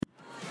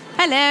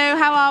Hello,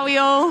 how are we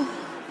all? Do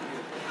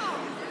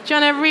you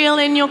want to reel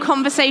in your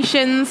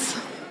conversations?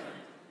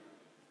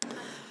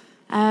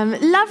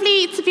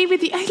 Lovely to be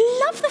with you.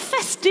 I love the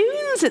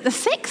festoons at the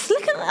Six.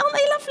 Look at, aren't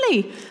they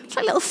lovely? It's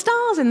like little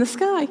stars in the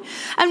sky.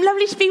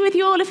 Lovely to be with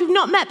you all. If we've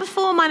not met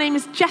before, my name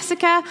is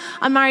Jessica.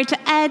 I'm married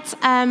to Ed,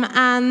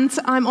 and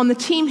I'm on the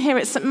team here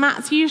at St.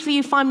 Matt's. Usually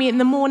you find me in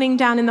the morning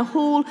down in the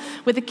hall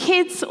with the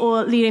kids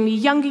or leading the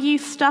younger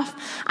youth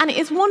stuff. And it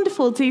is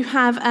wonderful to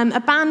have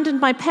abandoned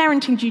my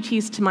parenting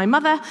duties to my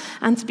mother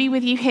and to be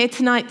with you here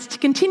tonight to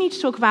continue to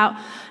talk about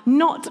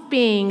not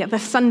being the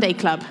Sunday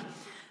club,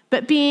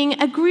 but being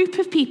a group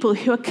of people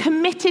who are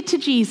committed to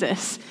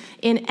Jesus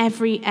in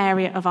every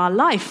area of our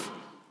life.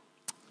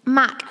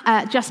 Mac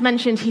just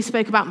mentioned he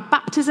spoke about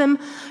baptism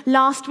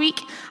last week,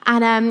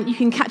 and you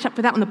can catch up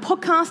with that on the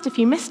podcast if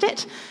you missed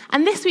it.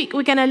 And this week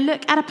we're going to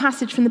look at a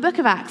passage from the book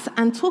of Acts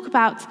and talk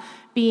about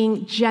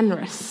being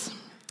generous.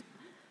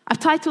 I've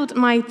titled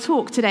my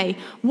talk today,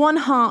 One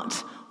Heart,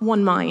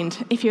 One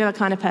Mind, if you're the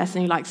kind of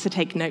person who likes to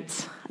take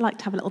notes. I like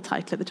to have a little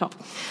title at the top.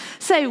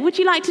 So would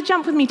you like to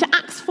jump with me to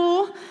Acts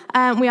 4?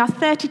 We are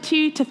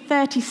 32 to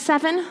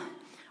 37.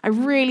 I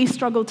really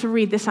struggled to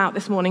read this out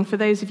this morning. For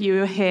those of you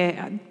who are here,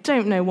 I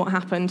don't know what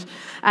happened,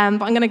 but I'm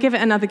going to give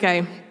it another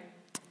go.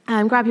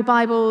 Grab your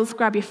Bibles,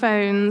 grab your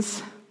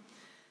phones.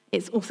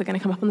 It's also going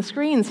to come up on the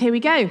screens. Here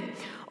we go.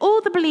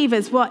 All the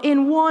believers were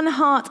in one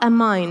heart and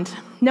mind.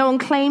 No one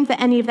claimed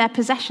that any of their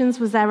possessions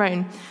was their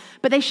own,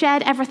 but they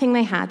shared everything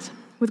they had.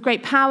 With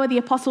great power, the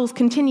apostles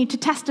continued to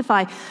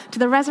testify to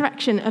the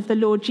resurrection of the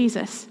Lord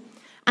Jesus.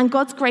 And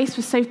God's grace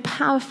was so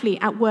powerfully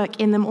at work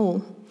in them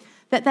all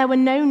that there were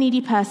no needy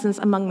persons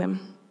among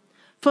them.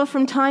 For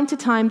from time to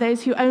time,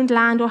 those who owned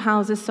land or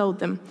houses sold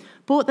them,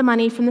 bought the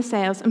money from the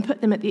sales, and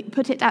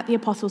put it at the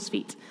apostles'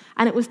 feet,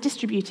 and it was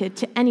distributed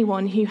to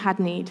anyone who had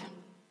need.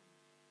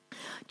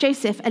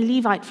 Joseph, a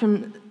Levite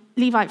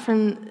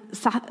from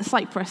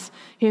Cyprus,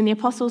 whom the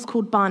apostles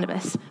called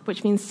Barnabas,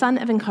 which means son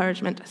of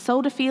encouragement,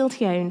 sold a field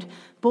he owned,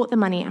 bought the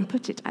money, and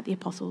put it at the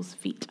apostles'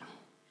 feet.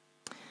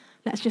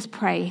 Let's just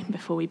pray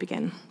before we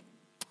begin.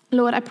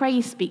 Lord, I pray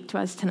you speak to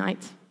us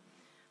tonight.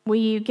 Will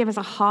you give us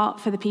a heart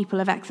for the people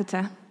of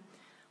Exeter?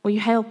 Will you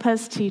help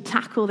us to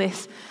tackle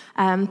this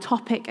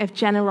topic of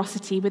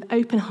generosity with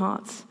open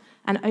hearts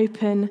and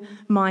open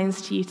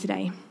minds to you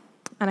today?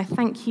 And I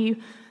thank you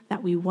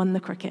that we won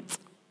the cricket.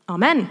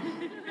 Amen.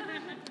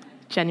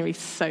 Genuinely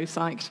so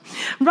psyched.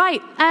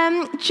 Right,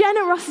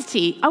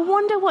 generosity. I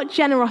wonder what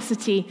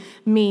generosity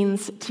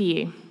means to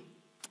you.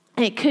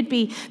 It could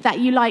be that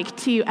you like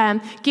to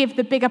give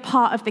the bigger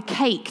part of the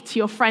cake to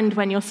your friend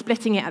when you're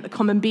splitting it at the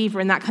Common Beaver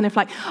in that kind of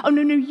like, oh,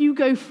 no, you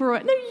go for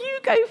it. No, you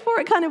go for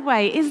it kind of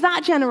way. Is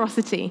that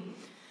generosity?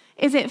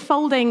 Is it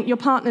folding your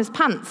partner's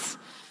pants?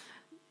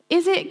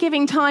 Is it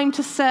giving time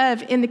to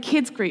serve in the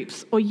kids'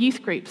 groups or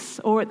youth groups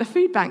or at the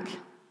food bank?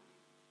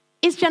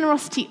 Is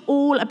generosity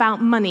all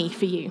about money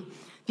for you?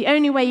 The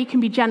only way you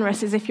can be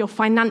generous is if you're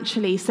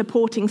financially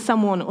supporting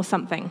someone or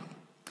something.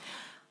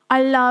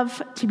 I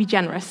love to be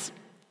generous.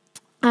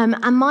 And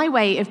my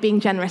way of being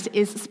generous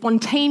is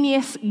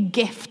spontaneous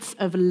gifts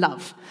of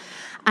love.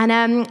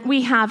 And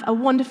we have a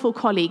wonderful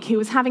colleague who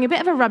was having a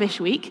bit of a rubbish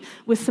week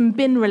with some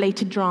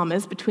bin-related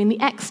dramas between the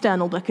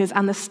external bookers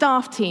and the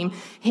staff team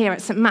here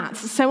at St.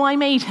 Matt's. So I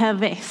made her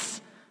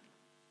this.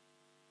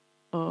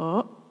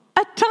 Oh,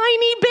 a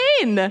tiny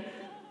bin!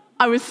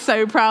 I was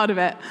so proud of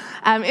it.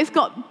 It's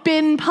got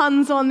bin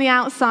puns on the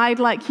outside,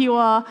 like you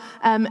are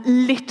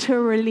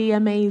literally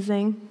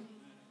amazing.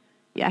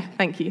 Yeah,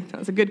 thank you. That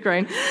was a good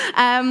groan.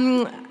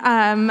 And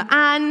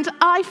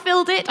I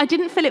filled it. I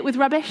didn't fill it with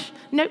rubbish.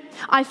 Nope.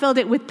 I filled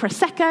it with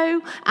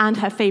Prosecco and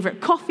her favorite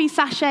coffee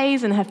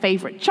sachets and her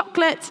favorite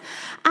chocolate.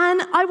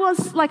 And I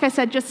was, like I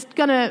said, just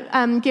going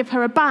to give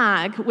her a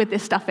bag with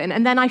this stuff in.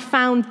 And then I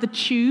found the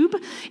tube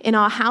in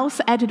our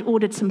house. Ed had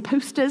ordered some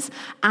posters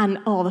and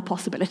all the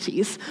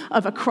possibilities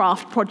of a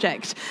craft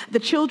project. The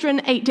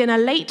children ate dinner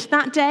late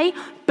that day,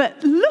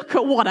 but look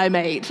at what I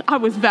made. I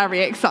was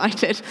very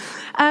excited.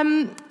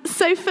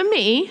 So for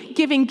me,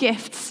 giving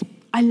gifts,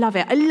 I love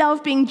it. I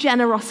love being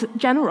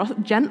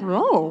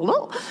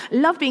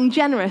love being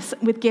generous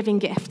with giving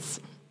gifts.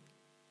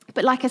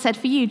 But like I said,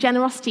 for you,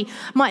 generosity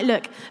might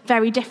look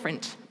very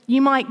different.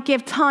 You might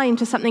give time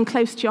to something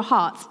close to your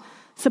heart,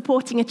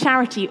 supporting a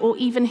charity, or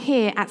even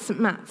here at St.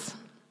 Matt's.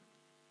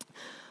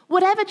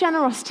 Whatever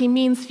generosity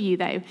means for you,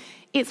 though,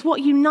 it's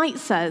what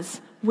unites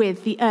us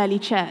with the early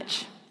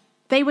church.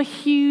 They were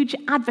huge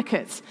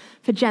advocates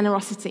for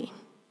generosity.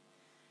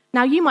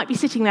 Now, you might be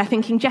sitting there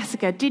thinking,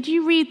 Jessica, did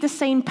you read the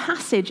same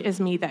passage as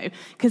me, though?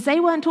 Because they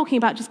weren't talking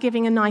about just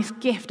giving a nice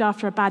gift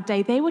after a bad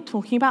day. They were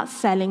talking about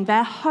selling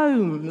their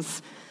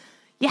homes.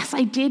 Yes,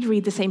 I did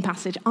read the same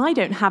passage. I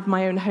don't have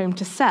my own home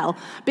to sell.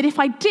 But if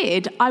I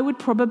did, I would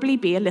probably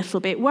be a little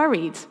bit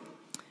worried.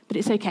 But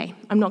it's okay.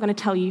 I'm not going to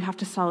tell you you have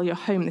to sell your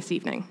home this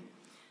evening.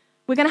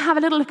 We're going to have a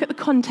little look at the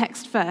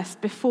context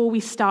first before we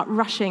start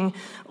rushing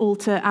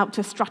out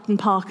to Stratton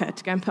Parker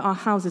to go and put our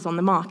houses on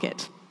the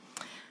market.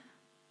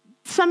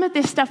 Some of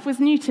this stuff was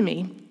new to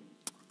me.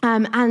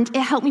 and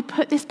it helped me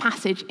put this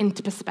passage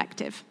into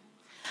perspective.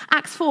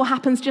 Acts 4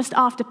 happens just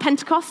after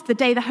Pentecost, the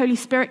day the Holy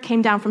Spirit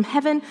came down from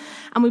heaven,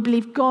 and we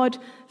believe God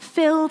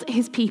filled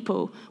his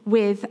people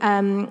with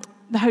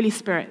the Holy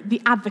Spirit,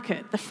 the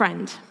advocate, the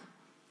friend.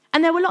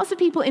 And there were lots of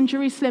people in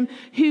Jerusalem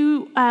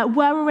who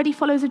were already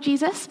followers of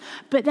Jesus,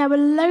 but there were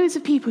loads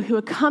of people who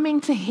were coming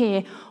to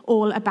hear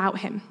all about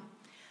him.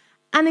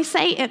 And they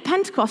say at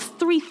Pentecost,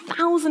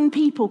 3,000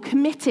 people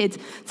committed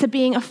to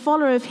being a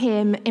follower of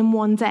him in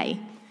one day,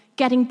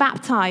 getting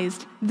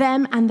baptized,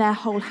 them and their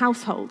whole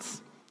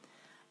households.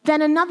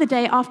 Then another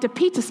day after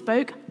Peter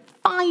spoke,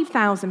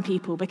 5,000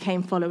 people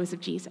became followers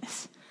of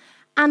Jesus.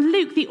 And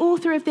Luke, the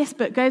author of this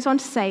book, goes on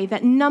to say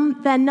that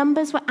their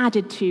numbers were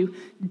added to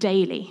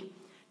daily.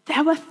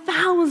 There were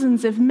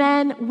thousands of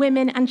men,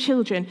 women, and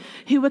children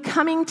who were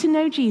coming to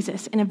know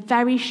Jesus in a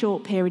very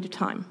short period of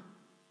time.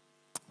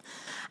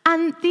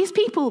 And these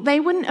people, they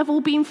wouldn't have all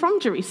been from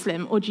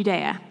Jerusalem or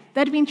Judea.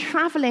 They'd have been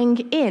traveling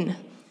in.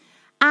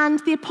 And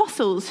the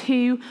apostles,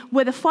 who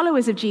were the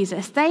followers of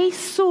Jesus, they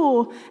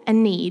saw a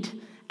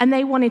need and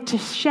they wanted to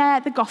share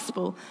the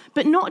gospel,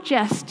 but not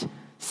just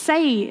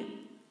say,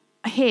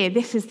 here,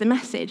 this is the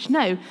message.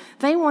 No,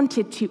 they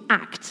wanted to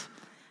act.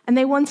 And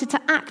they wanted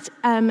to act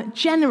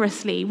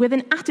generously with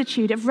an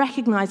attitude of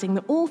recognizing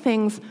that all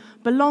things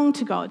belong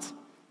to God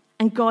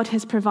and God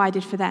has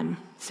provided for them.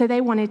 So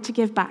they wanted to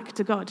give back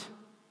to God.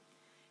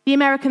 The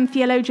American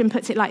theologian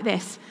puts it like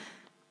this.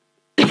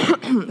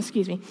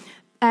 Excuse me.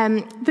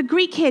 The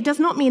Greek here does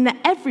not mean that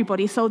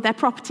everybody sold their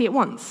property at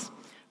once.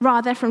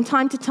 Rather, from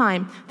time to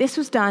time, this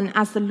was done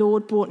as the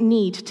Lord brought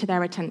need to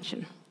their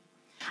attention.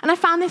 And I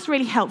found this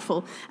really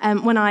helpful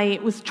when I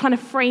was trying to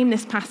frame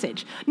this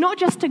passage, not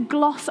just to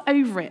gloss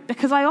over it,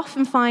 because I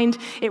often find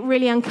it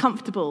really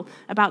uncomfortable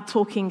about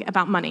talking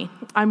about money.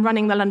 I'm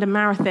running the London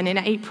Marathon in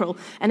April,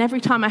 and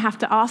every time I have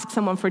to ask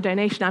someone for a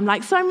donation, I'm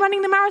like, so I'm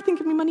running the marathon,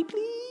 give me money,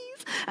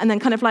 please? And then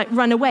kind of like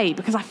run away,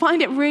 because I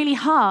find it really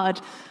hard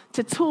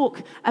to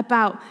talk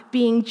about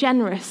being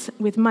generous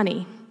with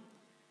money.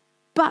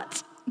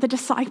 But the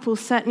disciples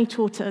certainly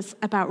taught us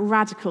about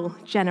radical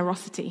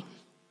generosity.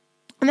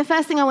 And the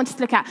first thing I wanted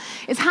to look at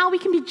is how we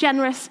can be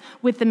generous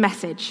with the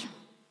message.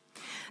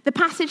 The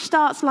passage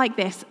starts like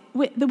this.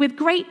 With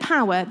great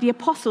power, the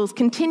apostles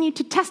continued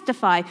to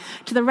testify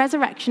to the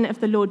resurrection of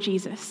the Lord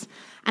Jesus.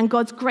 And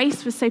God's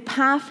grace was so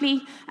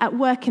powerfully at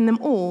work in them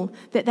all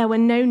that there were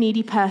no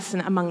needy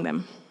person among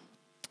them.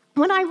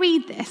 When I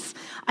read this,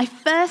 I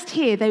first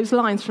hear those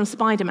lines from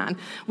Spider-Man,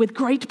 with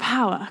great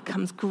power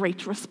comes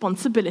great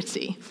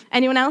responsibility.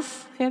 Anyone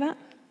else hear that?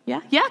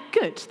 Yeah,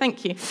 good,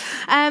 thank you.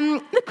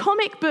 The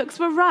comic books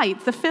were right,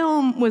 the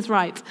film was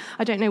right.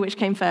 I don't know which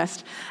came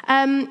first.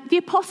 The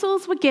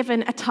apostles were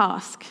given a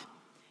task,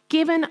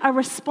 given a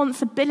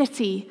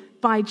responsibility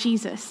by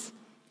Jesus,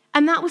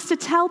 and that was to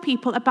tell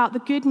people about the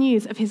good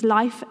news of his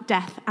life,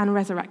 death, and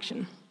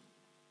resurrection.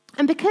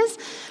 And because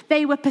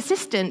they were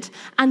persistent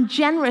and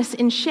generous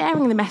in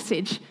sharing the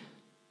message,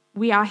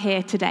 we are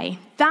here today.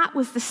 That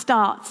was the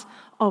start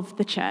of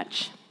the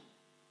church.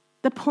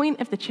 The point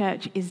of the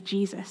church is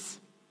Jesus.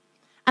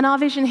 And our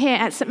vision here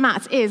at St.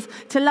 Matt's is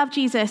to love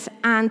Jesus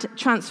and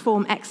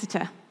transform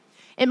Exeter.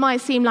 It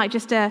might seem like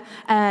just a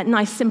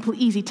nice, simple,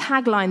 easy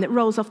tagline that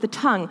rolls off the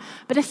tongue,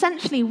 but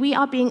essentially we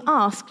are being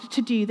asked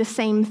to do the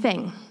same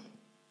thing.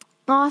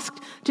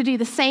 Asked to do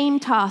the same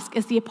task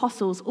as the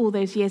apostles all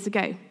those years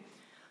ago.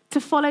 To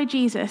follow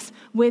Jesus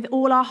with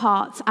all our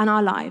hearts and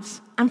our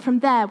lives. And from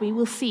there, we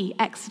will see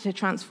Exeter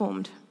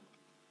transformed.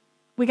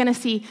 We're going to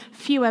see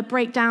fewer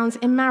breakdowns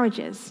in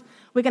marriages.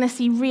 We're going to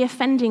see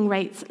reoffending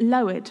rates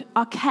lowered,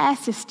 our care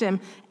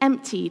system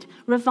emptied,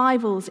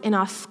 revivals in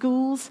our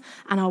schools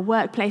and our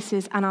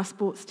workplaces and our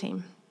sports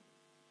team.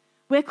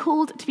 We're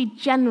called to be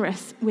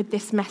generous with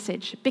this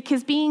message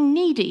because being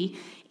needy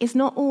is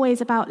not always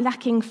about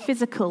lacking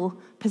physical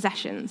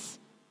possessions.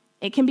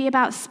 It can be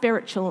about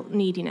spiritual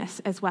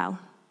neediness as well.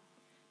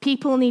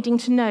 People needing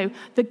to know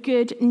the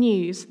good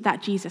news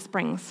that Jesus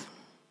brings.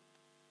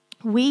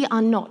 We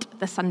are not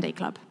the Sunday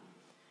Club.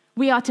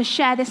 We are to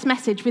share this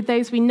message with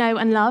those we know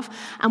and love,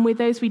 and with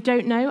those we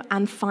don't know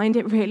and find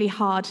it really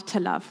hard to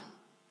love.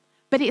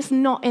 But it's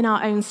not in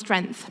our own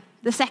strength.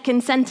 The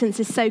second sentence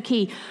is so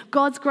key.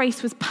 God's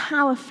grace was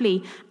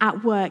powerfully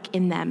at work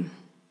in them.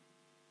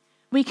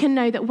 We can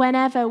know that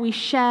whenever we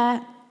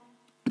share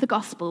the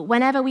gospel,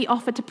 whenever we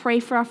offer to pray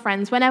for our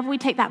friends, whenever we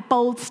take that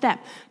bold step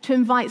to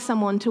invite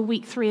someone to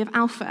week 3 of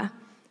Alpha,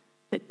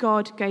 that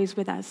God goes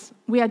with us.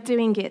 We are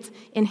doing it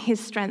in his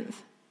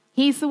strength.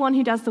 He's the one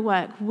who does the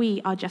work.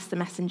 We are just the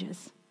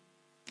messengers.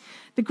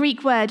 The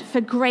Greek word for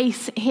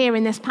grace here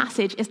in this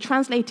passage is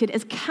translated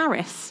as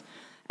charis.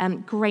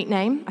 Great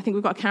name. I think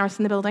we've got a charis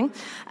in the building.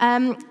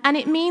 And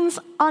it means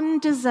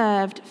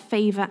undeserved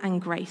favor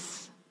and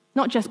grace.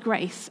 Not just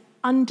grace,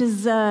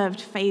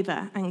 undeserved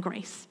favor and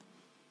grace.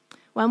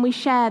 When we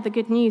share the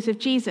good news of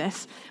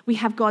Jesus, we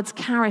have God's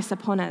charis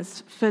upon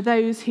us for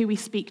those who we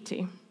speak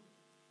to.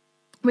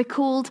 We're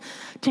called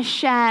to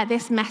share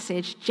this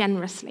message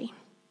generously.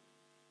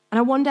 And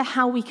I wonder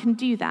how we can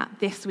do that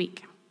this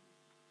week.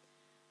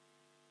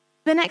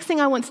 The next thing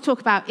I want to talk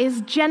about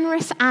is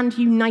generous and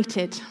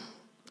united.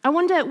 I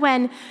wonder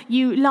when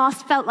you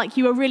last felt like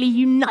you were really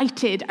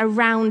united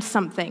around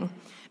something.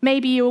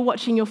 Maybe you were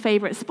watching your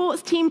favorite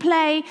sports team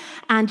play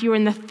and you were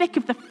in the thick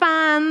of the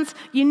fans,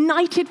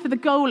 united for the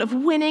goal of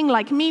winning,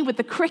 like me with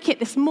the cricket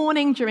this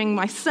morning during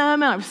my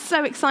sermon. I was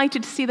so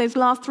excited to see those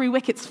last 3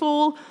 wickets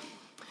fall.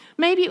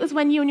 Maybe it was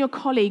when you and your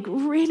colleague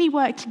really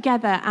worked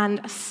together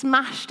and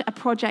smashed a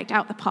project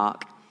out the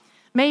park.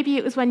 Maybe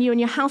it was when you and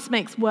your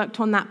housemates worked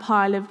on that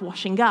pile of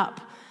washing up.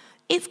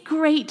 It's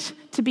great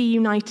to be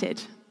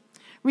united.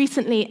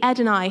 Recently, Ed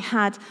and I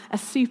had a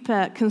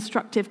super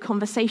constructive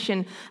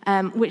conversation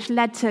which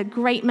led to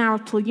great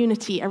marital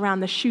unity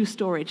around the shoe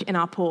storage in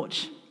our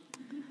porch.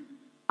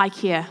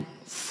 IKEA,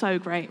 so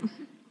great.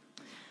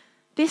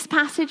 This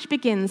passage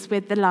begins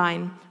with the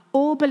line,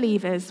 "All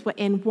believers were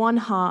in one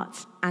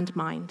heart and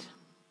mind."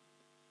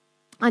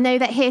 I know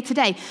that here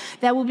today,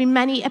 there will be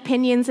many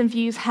opinions and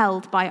views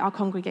held by our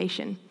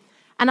congregation.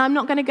 And I'm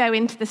not going to go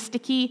into the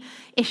sticky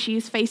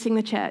issues facing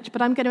the church,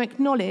 but I'm going to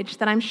acknowledge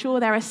that I'm sure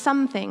there are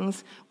some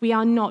things we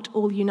are not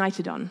all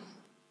united on.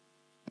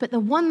 But the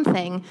one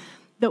thing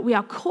that we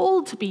are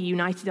called to be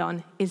united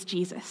on is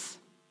Jesus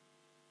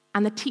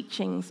and the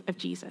teachings of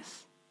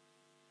Jesus.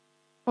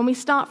 When we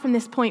start from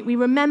this point, we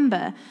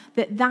remember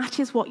that that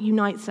is what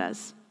unites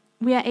us.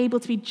 We are able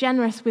to be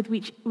generous with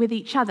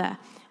each other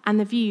and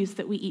the views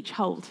that we each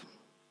hold.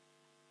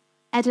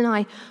 Ed and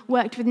I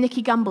worked with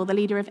Nicky Gumbel, the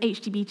leader of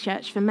HTB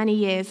Church, for many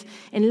years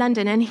in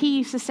London, and he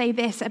used to say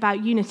this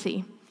about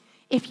unity.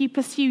 If you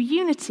pursue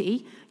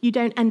unity, you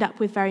don't end up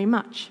with very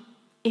much.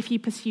 If you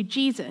pursue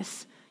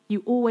Jesus,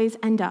 you always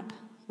end up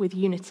with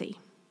unity.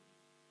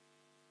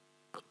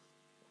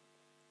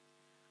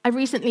 I've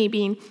recently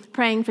been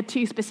praying for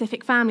 2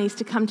 specific families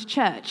to come to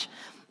church,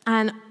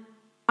 and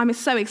I'm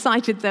so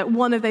excited that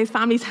one of those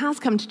families has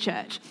come to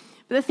church.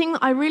 But the thing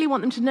that I really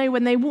want them to know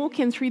when they walk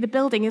in through the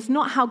building is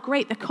not how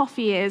great the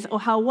coffee is or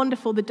how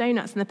wonderful the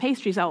donuts and the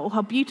pastries are or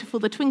how beautiful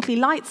the twinkly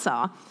lights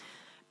are,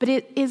 but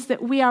it is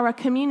that we are a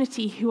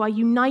community who are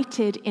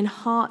united in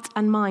heart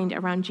and mind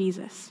around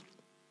Jesus.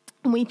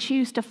 And we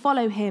choose to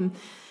follow him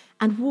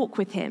and walk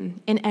with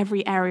him in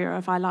every area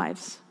of our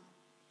lives.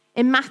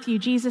 In Matthew,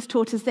 Jesus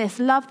taught us this: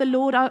 love the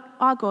Lord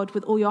our God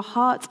with all your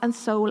heart and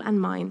soul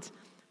and mind.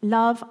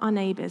 Love our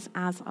neighbors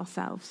as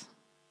ourselves.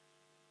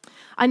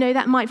 I know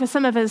that might, for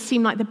some of us,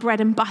 seem like the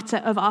bread and butter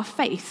of our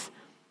faith,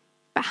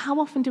 but how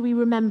often do we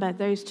remember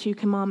those 2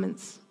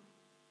 commandments?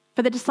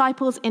 For the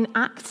disciples in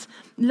Acts,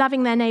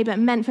 loving their neighbor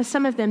meant for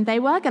some of them they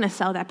were going to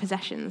sell their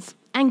possessions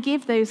and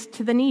give those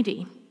to the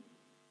needy.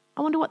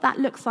 I wonder what that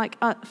looks like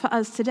for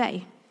us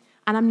today.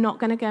 And I'm not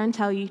going to go and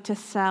tell you to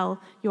sell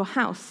your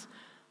house,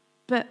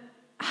 but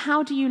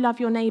how do you love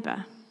your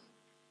neighbor?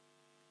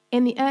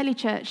 In the early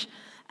church,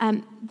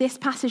 this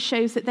passage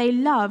shows that they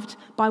loved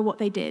by what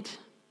they did.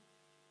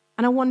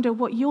 And I wonder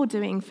what you're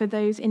doing for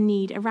those in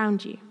need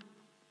around you.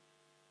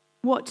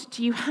 What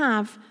do you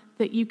have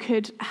that you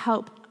could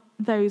help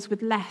those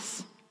with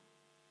less?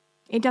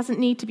 It doesn't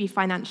need to be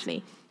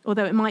financially,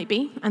 although it might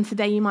be. And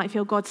today you might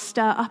feel God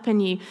stir up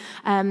in you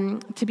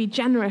to be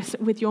generous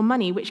with your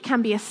money, which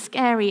can be a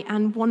scary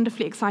and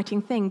wonderfully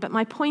exciting thing. But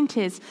my point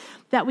is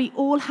that we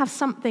all have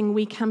something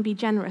we can be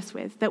generous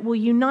with that will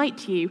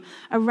unite you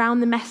around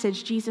the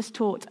message Jesus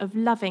taught of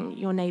loving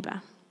your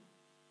neighbor.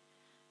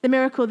 The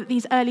miracle that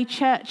these early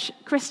church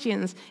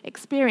Christians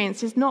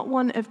experienced is not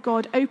one of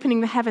God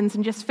opening the heavens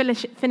and just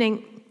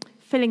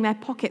filling their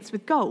pockets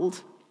with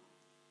gold.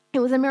 It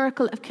was a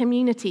miracle of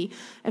community,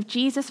 of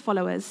Jesus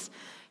followers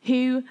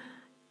who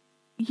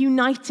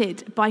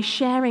united by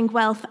sharing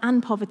wealth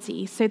and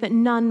poverty so that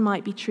none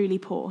might be truly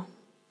poor.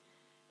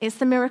 It's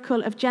the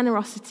miracle of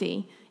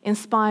generosity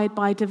inspired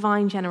by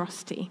divine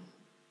generosity.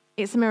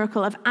 It's a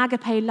miracle of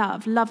agape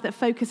love, love that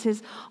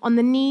focuses on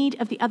the need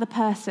of the other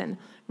person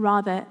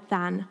rather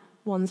than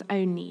one's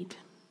own need.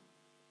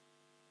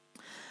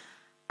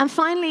 And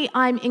finally,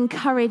 I'm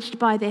encouraged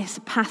by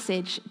this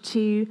passage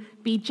to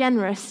be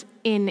generous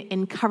in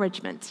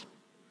encouragement.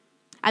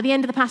 At the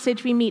end of the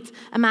passage, we meet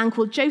a man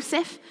called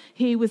Joseph,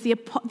 who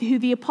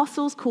the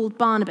apostles called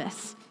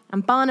Barnabas.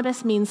 And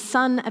Barnabas means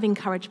son of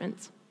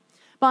encouragement.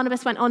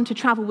 Barnabas went on to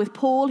travel with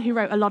Paul, who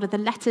wrote a lot of the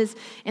letters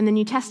in the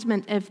New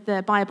Testament of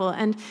the Bible.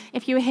 And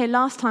if you were here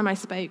last time I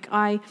spoke,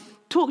 I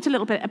talked a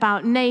little bit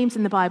about names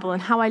in the Bible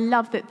and how I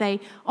love that they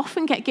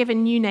often get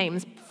given new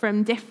names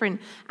from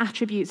different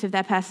attributes of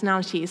their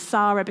personalities.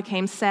 Sarah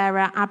became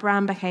Sarah,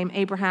 Abraham became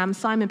Abraham,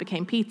 Simon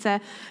became Peter,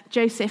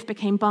 Joseph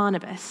became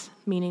Barnabas,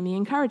 meaning the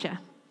encourager.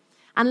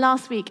 And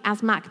last week,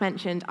 as Mac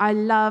mentioned, I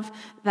love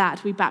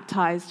that we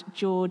baptized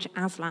George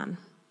Aslan,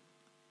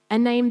 a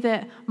name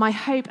that my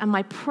hope and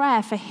my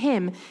prayer for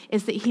him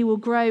is that he will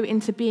grow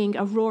into being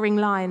a roaring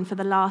lion for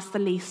the last, the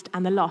least,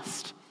 and the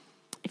lost.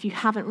 If you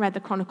haven't read the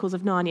Chronicles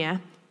of Narnia,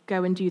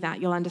 go and do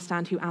that. You'll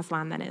understand who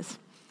Aslan then is.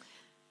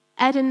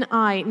 Ed and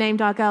I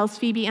named our girls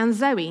Phoebe and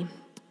Zoe.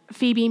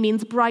 Phoebe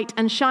means bright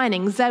and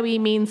shining. Zoe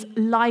means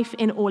life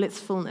in all its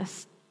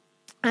fullness.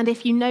 And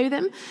if you know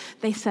them,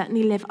 they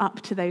certainly live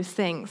up to those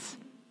things.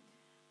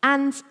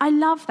 And I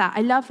love that.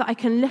 I love that I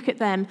can look at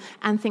them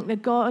and think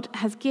that God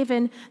has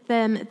given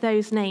them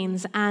those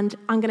names, and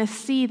I'm going to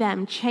see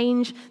them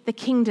change the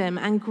kingdom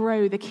and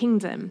grow the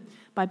kingdom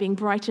by being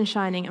bright and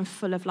shining and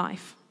full of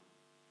life.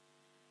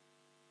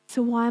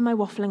 So why am I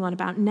waffling on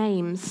about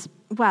names?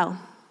 Well,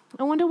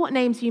 I wonder what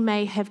names you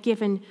may have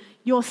given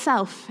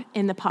yourself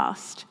in the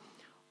past,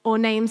 or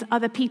names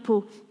other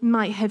people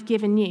might have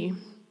given you.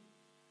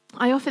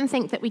 I often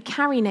think that we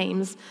carry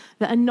names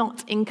that are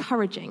not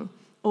encouraging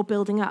or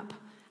building up,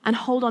 and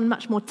hold on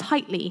much more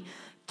tightly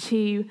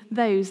to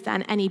those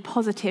than any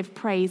positive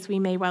praise we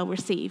may well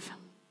receive.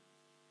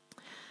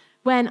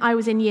 When I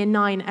was in year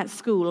 9 at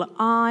school,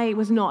 I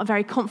was not a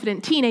very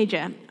confident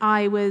teenager.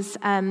 I was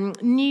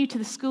new to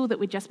the school that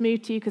we just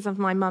moved to because of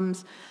my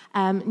mum's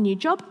new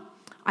job.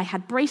 I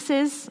had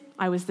braces.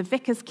 I was the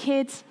vicar's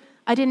kid.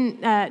 I didn't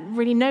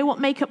really know what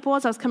makeup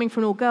was. I was coming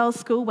from an all-girls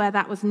school where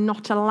that was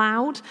not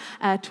allowed,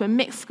 to a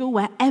mixed school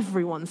where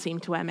everyone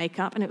seemed to wear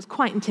makeup, and it was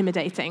quite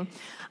intimidating.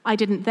 I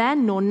didn't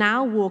then, nor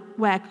now,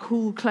 wear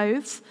cool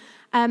clothes.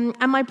 And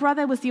my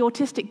brother was the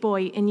autistic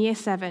boy in year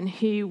 7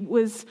 who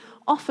was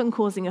often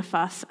causing a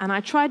fuss, and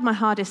I tried my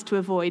hardest to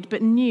avoid,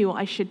 but knew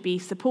I should be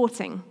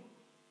supporting.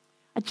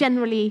 I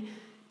generally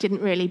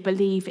didn't really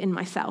believe in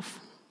myself.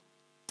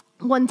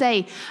 One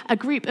day, a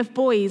group of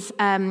boys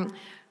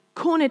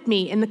cornered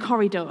me in the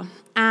corridor,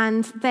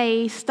 and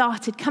they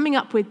started coming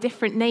up with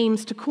different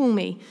names to call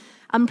me,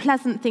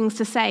 unpleasant things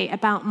to say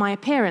about my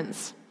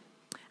appearance.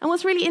 And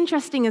what's really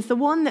interesting is the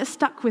one that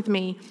stuck with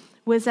me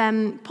was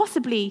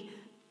possibly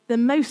the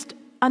most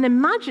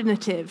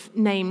unimaginative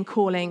name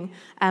calling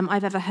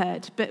I've ever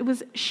heard, but it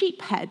was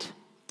sheephead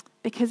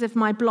because of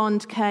my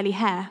blonde curly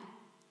hair.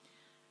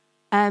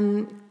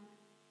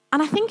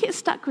 And I think it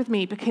stuck with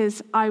me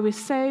because I was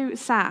so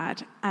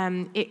sad.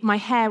 My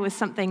hair was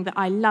something that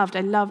I loved.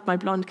 I loved my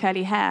blonde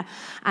curly hair.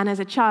 And as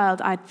a child,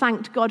 I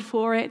thanked God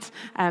for it.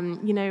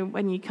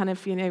 When you kind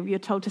of, you're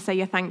told to say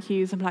your thank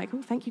yous, I'm like,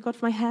 oh, thank you, God,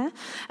 for my hair.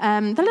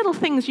 The little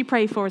things you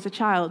pray for as a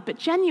child. But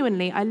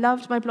genuinely, I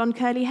loved my blonde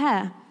curly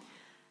hair.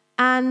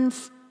 And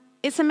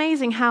it's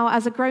amazing how,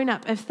 as a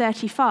grown-up of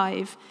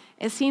 35,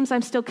 it seems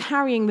I'm still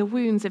carrying the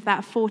wounds of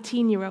that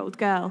 14-year-old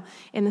girl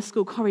in the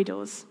school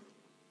corridors.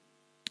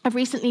 I've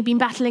recently been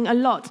battling a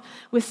lot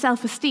with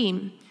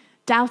self-esteem,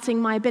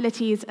 doubting my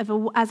abilities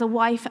as a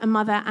wife, a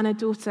mother, and a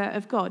daughter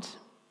of God.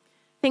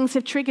 Things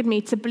have triggered me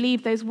to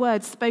believe those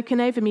words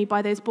spoken over me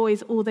by those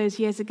boys all those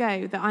years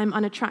ago, that I'm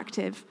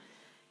unattractive,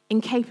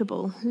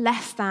 incapable,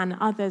 less than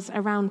others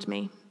around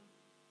me.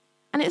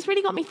 And it's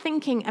really got me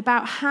thinking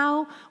about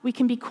how we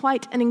can be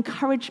quite an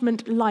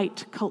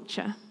encouragement-light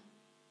culture.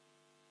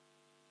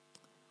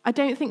 I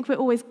don't think we're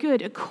always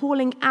good at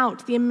calling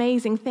out the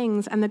amazing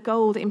things and the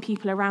gold in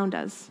people around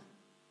us.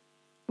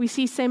 We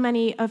see so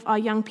many of our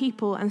young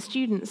people and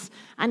students,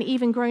 and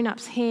even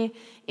grown-ups here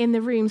in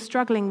the room,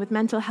 struggling with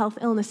mental health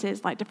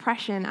illnesses like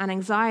depression and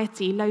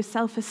anxiety, low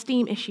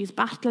self-esteem issues,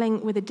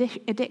 battling with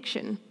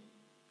addiction.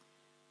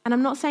 And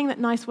I'm not saying that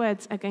nice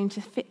words are going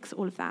to fix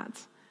all of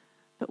that,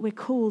 but we're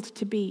called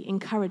to be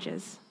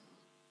encouragers.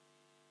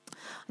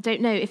 I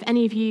don't know if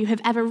any of you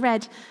have ever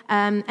read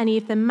any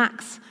of the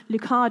Max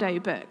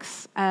Lucado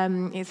books.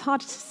 It's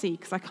hard to see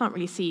because I can't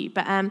really see,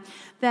 but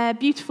they're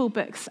beautiful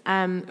books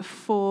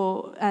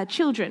for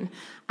children,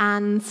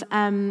 and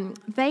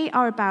they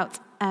are about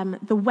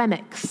the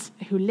Wemmicks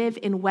who live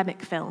in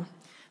Wemmickville.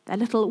 They're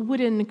little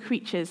wooden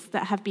creatures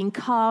that have been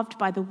carved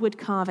by the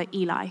woodcarver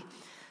Eli.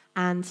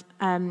 And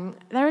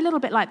they're a little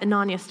bit like the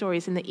Narnia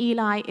stories in that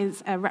Eli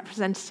is a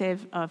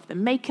representative of the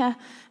Maker,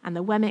 and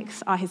the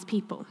Wemmicks are his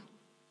people.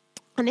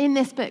 And in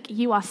this book,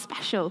 You Are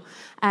Special,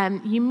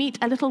 you meet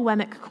a little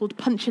Wemmick called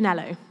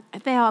Punchinello.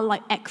 They are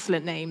like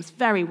excellent names,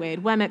 very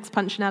weird. Wemmicks,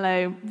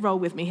 Punchinello, roll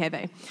with me here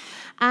though.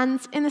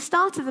 And in the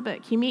start of the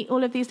book, you meet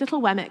all of these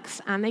little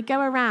Wemmicks, and they go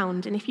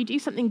around, and if you do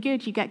something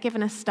good, you get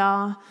given a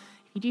star.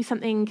 If you do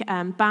something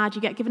bad,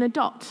 you get given a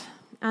dot.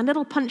 And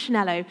little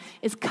Punchinello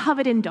is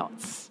covered in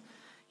dots.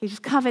 He's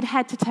just covered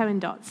head to toe in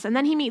dots. And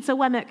then he meets a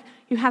Wemmick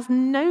who has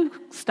no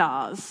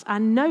stars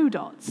and no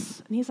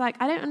dots. And he's like,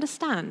 I don't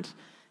understand.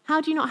 How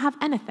do you not have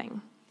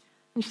anything?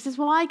 And she says,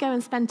 well, I go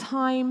and spend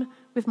time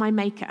with my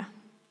maker,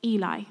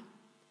 Eli.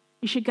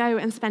 You should go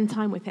and spend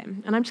time with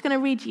him. And I'm just going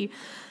to read you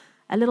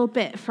a little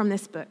bit from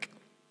this book.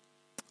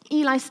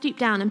 Eli stooped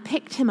down and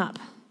picked him up.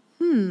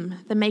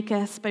 The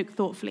maker spoke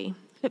thoughtfully.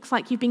 Looks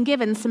like you've been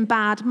given some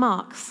bad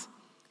marks.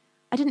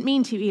 I didn't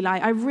mean to, Eli.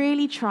 I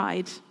really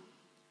tried.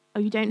 Oh,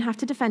 you don't have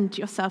to defend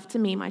yourself to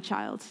me, my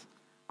child.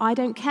 I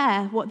don't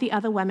care what the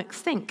other Wemmicks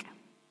think.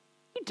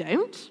 You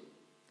don't?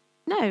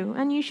 No,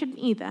 and you shouldn't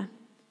either.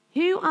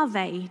 Who are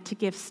they to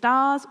give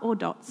stars or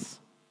dots?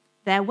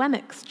 They're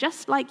Wemmicks,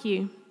 just like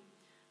you.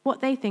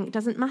 What they think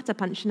doesn't matter,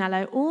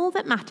 Punchinello. All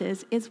that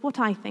matters is what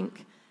I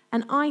think,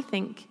 and I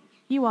think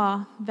you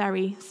are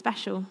very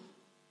special.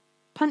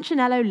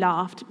 Punchinello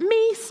laughed.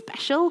 Me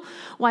special?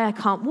 Why, I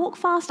can't walk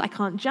fast, I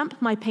can't jump,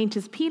 my paint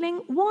is peeling.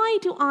 Why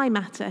do I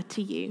matter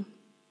to you?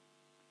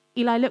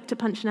 Eli looked at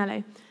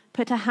Punchinello,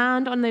 put a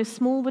hand on those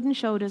small wooden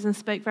shoulders, and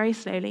spoke very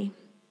slowly.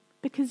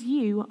 Because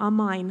you are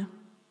mine.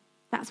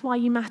 That's why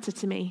you matter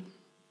to me.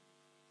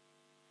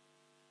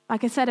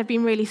 Like I said, I've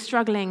been really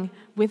struggling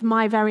with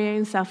my very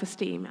own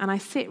self-esteem, and I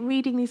sit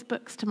reading these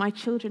books to my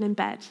children in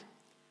bed,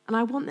 and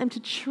I want them to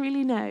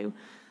truly know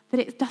that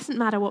it doesn't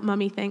matter what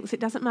mummy thinks, it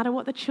doesn't matter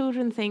what the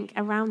children think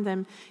around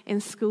them in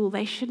school.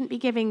 They shouldn't be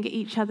giving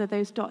each other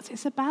those dots.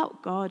 It's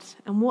about God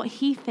and what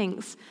he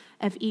thinks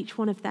of each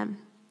one of them.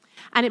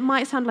 And it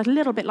might sound like a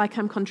little bit like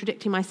I'm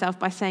contradicting myself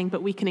by saying,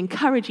 but we can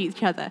encourage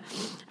each other.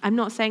 I'm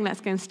not saying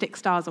let's go and stick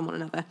stars on one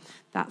another.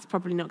 That's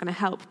probably not going to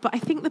help. But I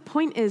think the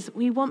point is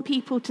we want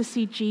people to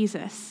see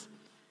Jesus,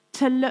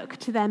 to look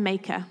to their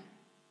maker,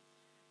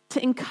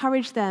 to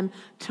encourage them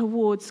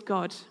towards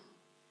God.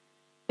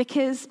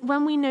 Because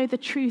when we know the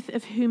truth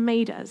of who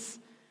made us,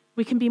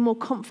 we can be more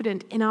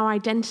confident in our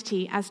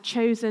identity as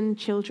chosen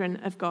children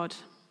of God.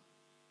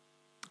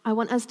 I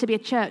want us to be a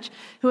church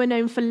who are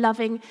known for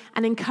loving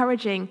and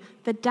encouraging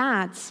the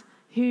dads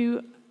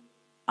who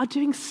are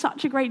doing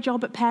such a great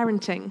job at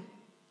parenting,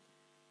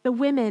 the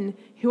women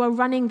who are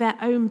running their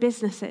own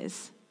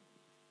businesses,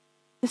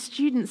 the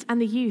students and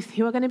the youth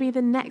who are going to be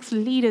the next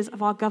leaders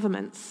of our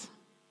governments,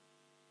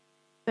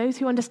 those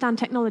who understand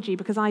technology,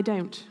 because I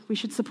don't. We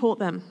should support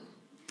them.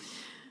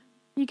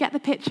 You get the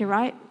picture,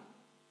 right?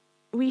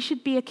 We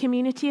should be a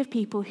community of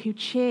people who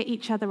cheer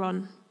each other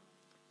on,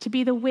 to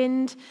be the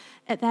wind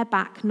at their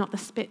back, not the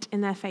spit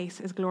in their face,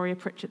 as Gloria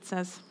Pritchard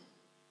says.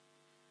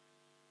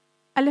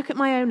 I look at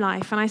my own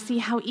life and I see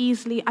how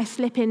easily I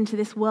slip into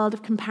this world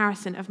of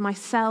comparison of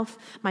myself,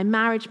 my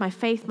marriage, my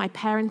faith, my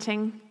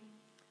parenting.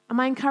 And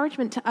my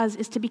encouragement to us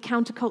is to be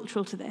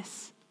countercultural to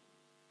this.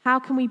 How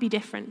can we be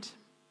different?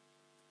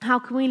 How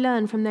can we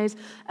learn from those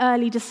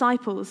early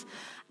disciples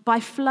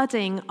by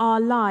flooding our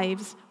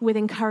lives with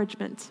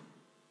encouragement?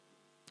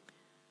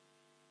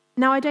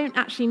 Now, I don't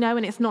actually know,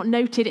 and it's not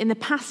noted in the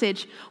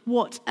passage,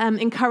 what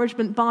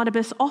encouragement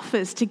Barnabas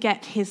offers to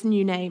get his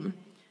new name.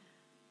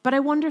 But I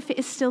wonder if it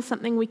is still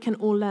something we can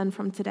all learn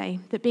from today,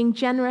 that being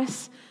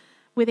generous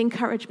with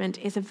encouragement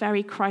is a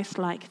very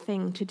Christ-like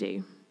thing to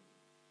do.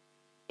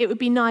 It would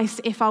be nice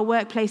if our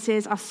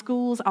workplaces, our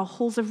schools, our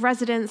halls of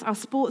residence, our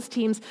sports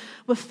teams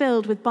were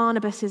filled with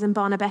Barnabases and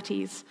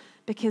Barnabetties,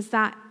 because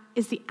that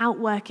is the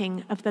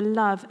outworking of the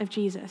love of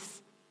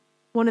Jesus.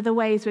 One of the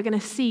ways we're going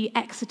to see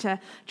Exeter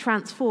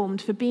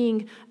transformed for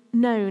being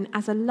known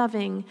as a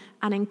loving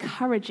and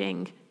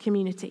encouraging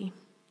community.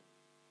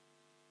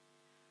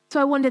 So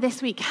I wonder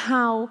this week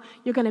how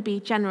you're going to be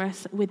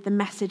generous with the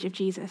message of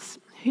Jesus.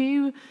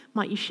 Who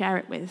might you share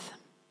it with?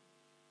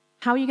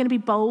 How are you going to be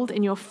bold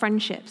in your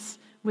friendships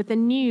with the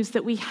news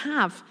that we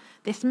have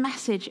this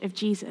message of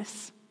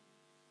Jesus?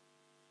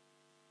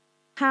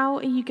 How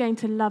are you going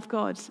to love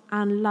God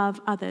and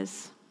love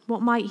others?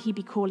 What might he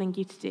be calling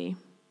you to do?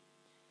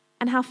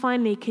 And how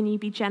finally can you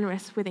be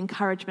generous with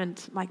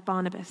encouragement like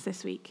Barnabas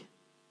this week?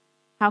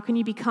 How can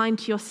you be kind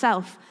to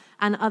yourself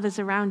and others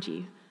around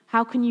you?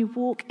 How can you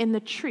walk in the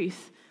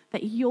truth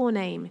that your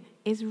name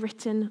is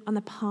written on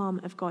the palm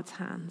of God's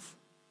hands?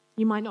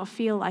 You might not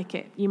feel like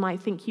it. You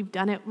might think you've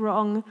done it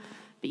wrong,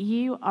 but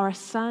you are a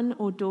son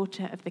or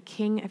daughter of the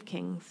King of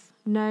Kings,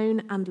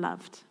 known and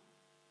loved.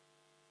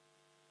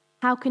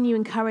 How can you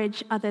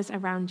encourage others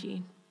around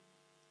you?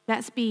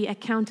 Let's be a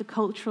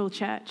countercultural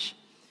church,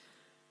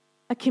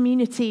 a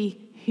community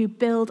who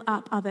build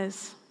up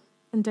others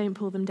and don't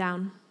pull them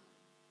down.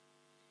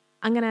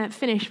 I'm going to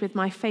finish with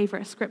my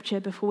favorite scripture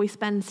before we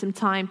spend some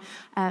time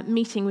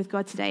meeting with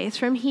God today. It's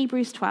from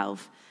Hebrews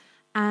 12,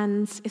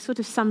 and it sort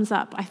of sums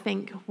up, I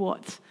think,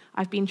 what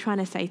I've been trying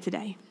to say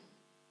today.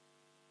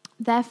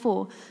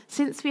 Therefore,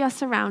 since we are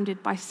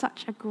surrounded by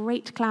such a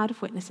great cloud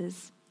of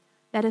witnesses,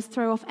 let us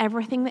throw off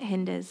everything that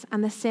hinders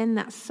and the sin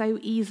that so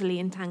easily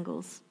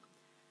entangles.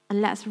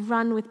 And let's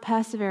run with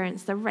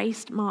perseverance the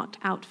race marked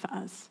out for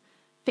us,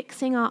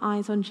 fixing our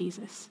eyes on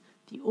Jesus,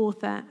 the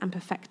author and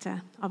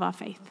perfecter of our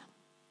faith.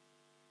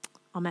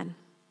 Amen.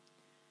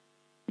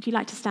 Would you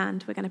like to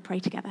stand? We're going to pray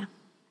together.